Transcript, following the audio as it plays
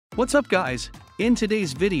What's up guys? In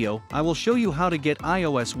today's video, I will show you how to get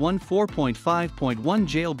iOS 14.5.1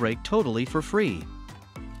 Jailbreak totally for free.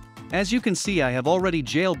 As you can see, I have already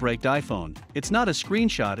jailbreaked iPhone. It's not a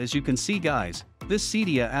screenshot, as you can see guys, this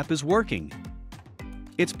Cydia app is working.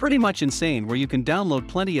 It's pretty much insane, where you can download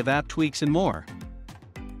plenty of app tweaks and more.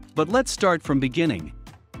 But let's start from beginning.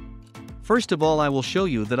 First of all, I will show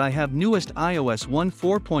you that I have newest iOS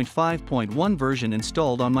 14.5.1 version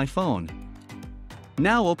installed on my phone.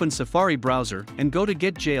 Now open Safari browser and go to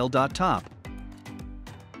getjail.top.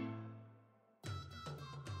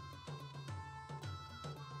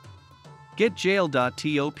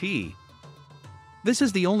 Getjail.top. This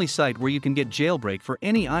is the only site where you can get jailbreak for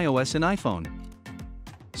any iOS and iPhone.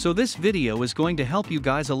 So this video is going to help you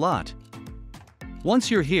guys a lot. Once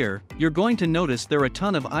you're here, you're going to notice there are a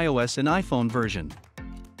ton of iOS and iPhone version.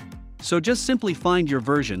 So just simply find your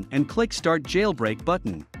version and click Start Jailbreak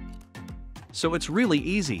button. So it's really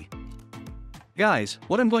easy. Guys,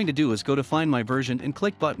 what I'm going to do is go to Find My Version and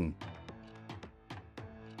click button.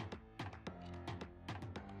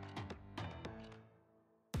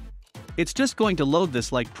 It's just going to load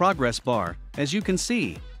this like progress bar, as you can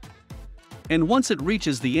see. And once it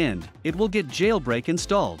reaches the end, it will get jailbreak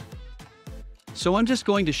installed. So I'm just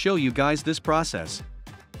going to show you guys this process.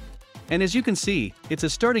 And as you can see, it's a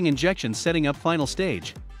starting injection setting up final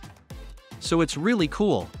stage. So it's really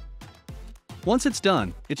cool. Once it's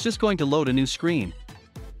done, it's just going to load a new screen.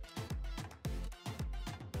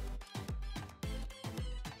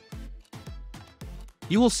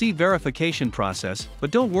 You will see verification process,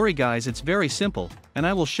 but don't worry guys, it's very simple, and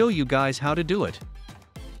I will show you guys how to do it.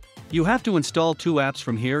 You have to install 2 apps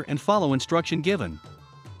from here and follow instruction given.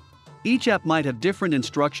 Each app might have different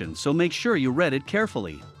instructions, so make sure you read it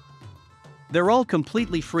carefully. They're all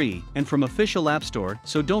completely free and from official App Store,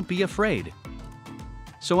 so don't be afraid.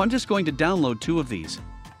 So I'm just going to download 2 of these.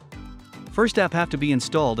 First app have to be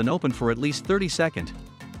installed and open for at least 30 seconds.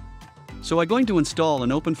 So I'm going to install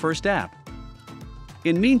and open first app.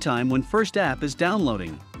 In meantime, when first app is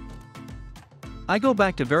downloading, I go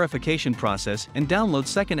back to verification process and download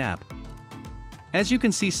second app. As you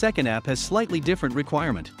can see, second app has slightly different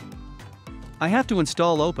requirement. I have to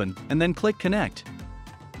install open and then click connect.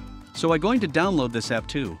 So I'm going to download this app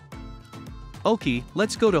too. Okay,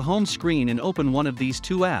 let's go to home screen and open one of these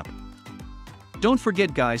 2 apps. Don't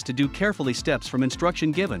forget guys to do carefully steps from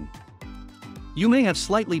instruction given. You may have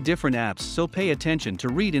slightly different apps, so pay attention to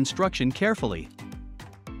read instruction carefully.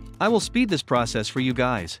 I will speed this process for you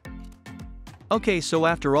guys. Okay, so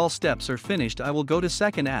after all steps are finished, I will go to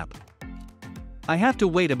second app. I have to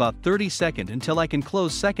wait about 30 seconds until I can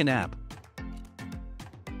close second app.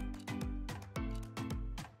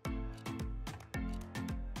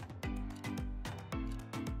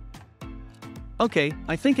 Okay,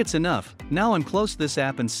 I think it's enough. Now I'm close this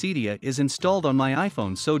app and Cydia is installed on my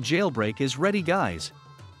iPhone, so jailbreak is ready guys.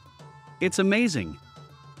 It's amazing.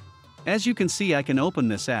 As you can see, I can open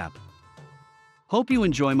this app. Hope you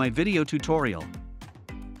enjoy my video tutorial.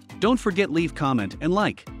 Don't forget leave comment and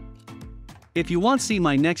like. If you want to see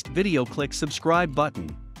my next video, click subscribe button.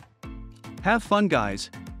 Have fun guys.